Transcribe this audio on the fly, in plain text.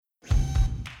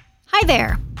Hi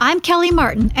there, I'm Kelly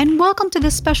Martin, and welcome to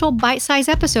this special bite-sized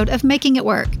episode of Making It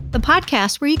Work, the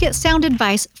podcast where you get sound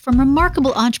advice from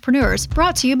remarkable entrepreneurs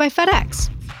brought to you by FedEx.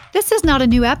 This is not a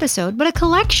new episode, but a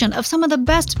collection of some of the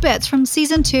best bits from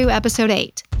Season 2, Episode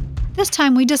 8. This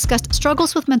time we discussed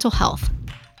struggles with mental health,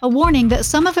 a warning that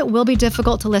some of it will be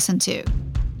difficult to listen to.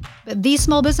 But these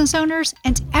small business owners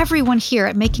and everyone here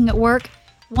at Making It Work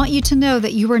want you to know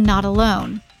that you are not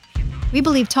alone. We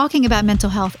believe talking about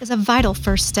mental health is a vital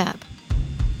first step.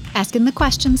 Asking the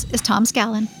questions is Tom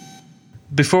Scallon.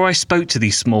 Before I spoke to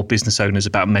these small business owners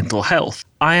about mental health,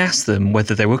 I asked them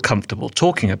whether they were comfortable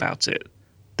talking about it.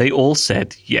 They all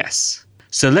said yes.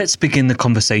 So let's begin the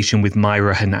conversation with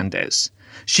Mayra Hernandez.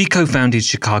 She co-founded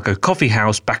Chicago Coffee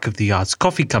House Back of the Yards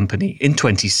Coffee Company in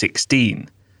 2016.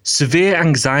 Severe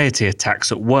anxiety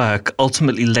attacks at work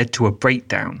ultimately led to a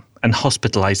breakdown and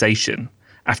hospitalization.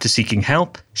 After seeking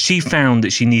help, she found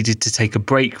that she needed to take a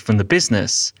break from the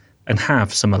business and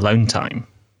have some alone time.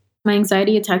 My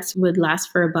anxiety attacks would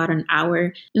last for about an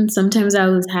hour, and sometimes I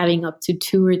was having up to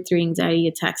 2 or 3 anxiety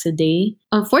attacks a day.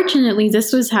 Unfortunately,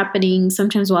 this was happening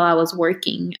sometimes while I was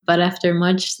working, but after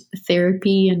much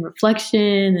therapy and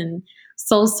reflection and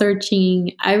soul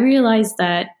searching, I realized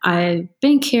that I've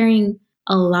been carrying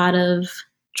a lot of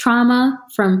trauma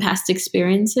from past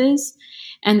experiences,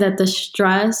 and that the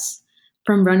stress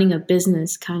from running a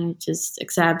business kind of just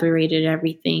exacerbated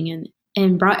everything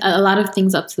and brought a lot of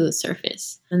things up to the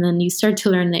surface. And then you start to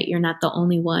learn that you're not the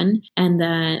only one and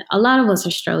that a lot of us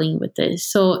are struggling with this.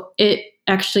 So it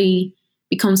actually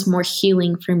becomes more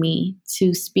healing for me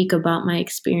to speak about my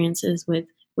experiences with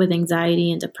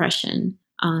anxiety and depression.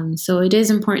 So it is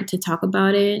important to talk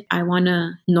about it. I want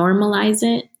to normalize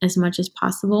it as much as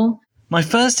possible. My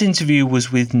first interview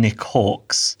was with Nick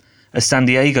Hawks, a San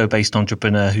Diego-based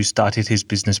entrepreneur who started his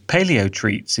business Paleo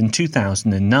Treats in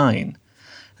 2009.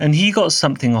 And he got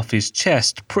something off his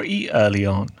chest pretty early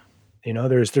on. You know,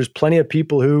 there's plenty of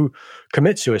people who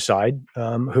commit suicide,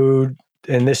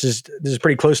 and this is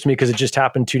pretty close to me because it just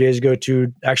happened 2 days ago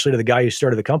to the guy who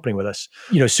started the company with us.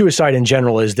 You know, suicide in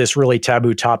general is this really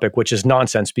taboo topic, which is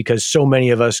nonsense because so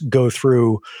many of us go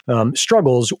through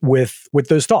struggles with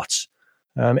those thoughts.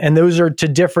 And those are to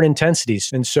different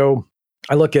intensities. And so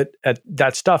I look at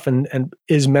that stuff and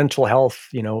is mental health,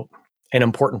 you know, an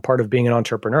important part of being an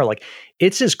entrepreneur? Like,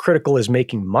 it's as critical as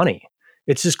making money.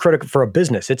 It's as critical for a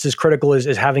business. It's as critical as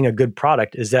having a good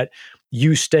product, is that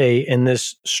you stay in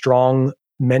this strong,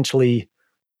 mentally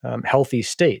healthy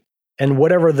state. And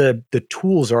whatever the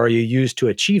tools are you use to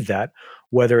achieve that,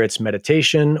 whether it's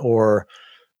meditation or,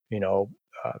 you know,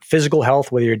 physical health,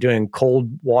 whether you're doing cold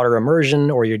water immersion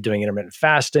or you're doing intermittent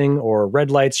fasting or red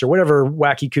lights or whatever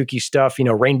wacky kooky stuff, you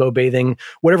know, rainbow bathing,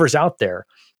 whatever's out there,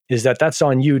 is that's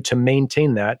on you to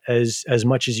maintain that as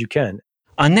much as you can.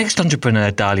 Our next entrepreneur,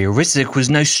 Dalia Rizik, was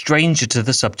no stranger to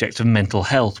the subject of mental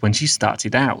health when she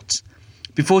started out.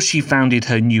 Before she founded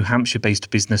her New Hampshire-based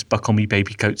business Buckle Me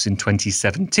Baby Coats in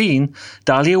 2017,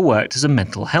 Dalia worked as a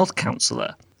mental health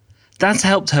counsellor. That's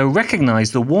helped her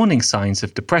recognise the warning signs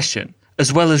of depression,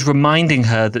 as well as reminding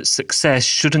her that success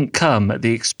shouldn't come at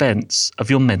the expense of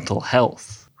your mental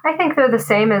health. I think they're the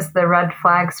same as the red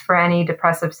flags for any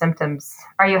depressive symptoms.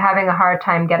 Are you having a hard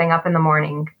time getting up in the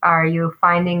morning? Are you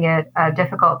finding it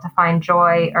difficult to find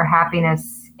joy or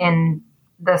happiness in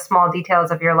the small details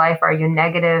of your life? Are you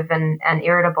negative and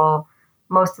irritable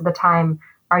most of the time?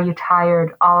 Are you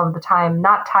tired all of the time?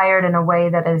 Not tired in a way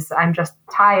that is, I'm just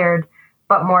tired,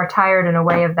 but more tired in a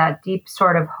way of that deep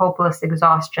sort of hopeless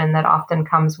exhaustion that often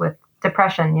comes with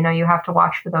depression. You know, you have to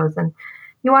watch for those, and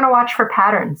you want to watch for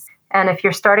patterns. And if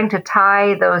you're starting to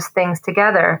tie those things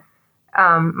together,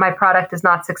 my product is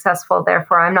not successful,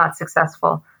 therefore I'm not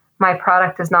successful. My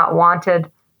product is not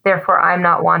wanted, therefore I'm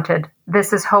not wanted.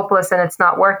 This is hopeless and it's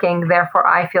not working, therefore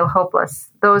I feel hopeless.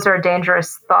 Those are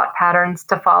dangerous thought patterns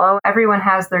to follow. Everyone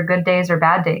has their good days or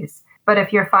bad days. But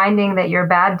if you're finding that your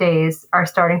bad days are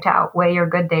starting to outweigh your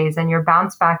good days and your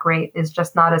bounce back rate is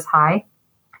just not as high,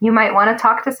 you might want to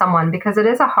talk to someone because it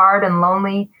is a hard and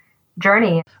lonely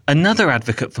journey. Another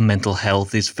advocate for mental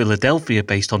health is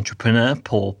Philadelphia-based entrepreneur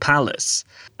Paul Pallas.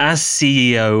 As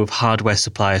CEO of hardware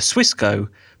supplier Swissco,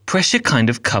 pressure kind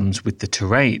of comes with the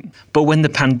terrain. But when the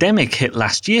pandemic hit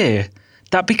last year,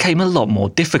 that became a lot more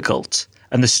difficult,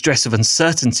 and the stress of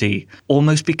uncertainty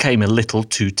almost became a little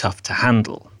too tough to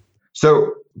handle.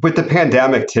 So with the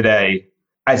pandemic today,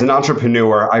 as an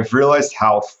entrepreneur, I've realized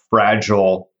how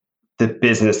fragile the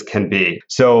business can be.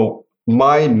 So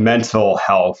my mental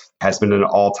health has been at an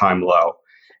all-time low.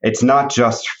 It's not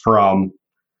just from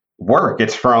work,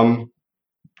 it's from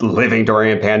living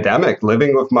during a pandemic,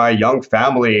 living with my young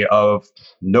family, of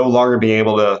no longer being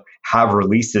able to have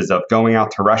releases of going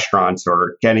out to restaurants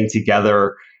or getting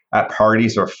together at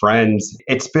parties or friends.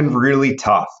 It's been really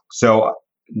tough. So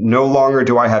no longer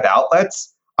do I have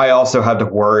outlets. I also have to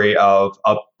worry of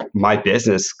my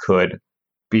business could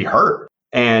be hurt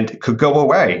and could go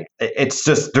away. It's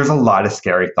just, there's a lot of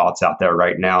scary thoughts out there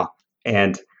right now.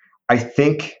 And I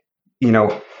think,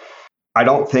 I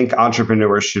don't think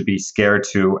entrepreneurs should be scared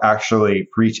to actually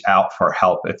reach out for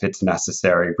help if it's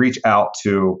necessary. Reach out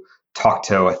to talk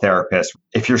to a therapist.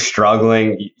 If you're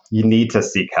struggling, you need to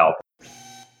seek help.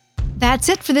 That's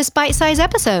it for this bite-sized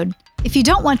episode. If you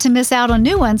don't want to miss out on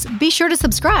new ones, be sure to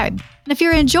subscribe. And if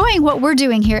you're enjoying what we're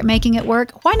doing here at Making It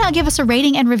Work, why not give us a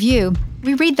rating and review?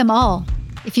 We read them all.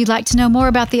 If you'd like to know more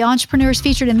about the entrepreneurs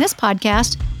featured in this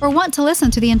podcast or want to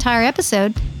listen to the entire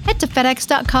episode, head to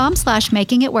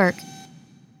fedex.com/makingitwork.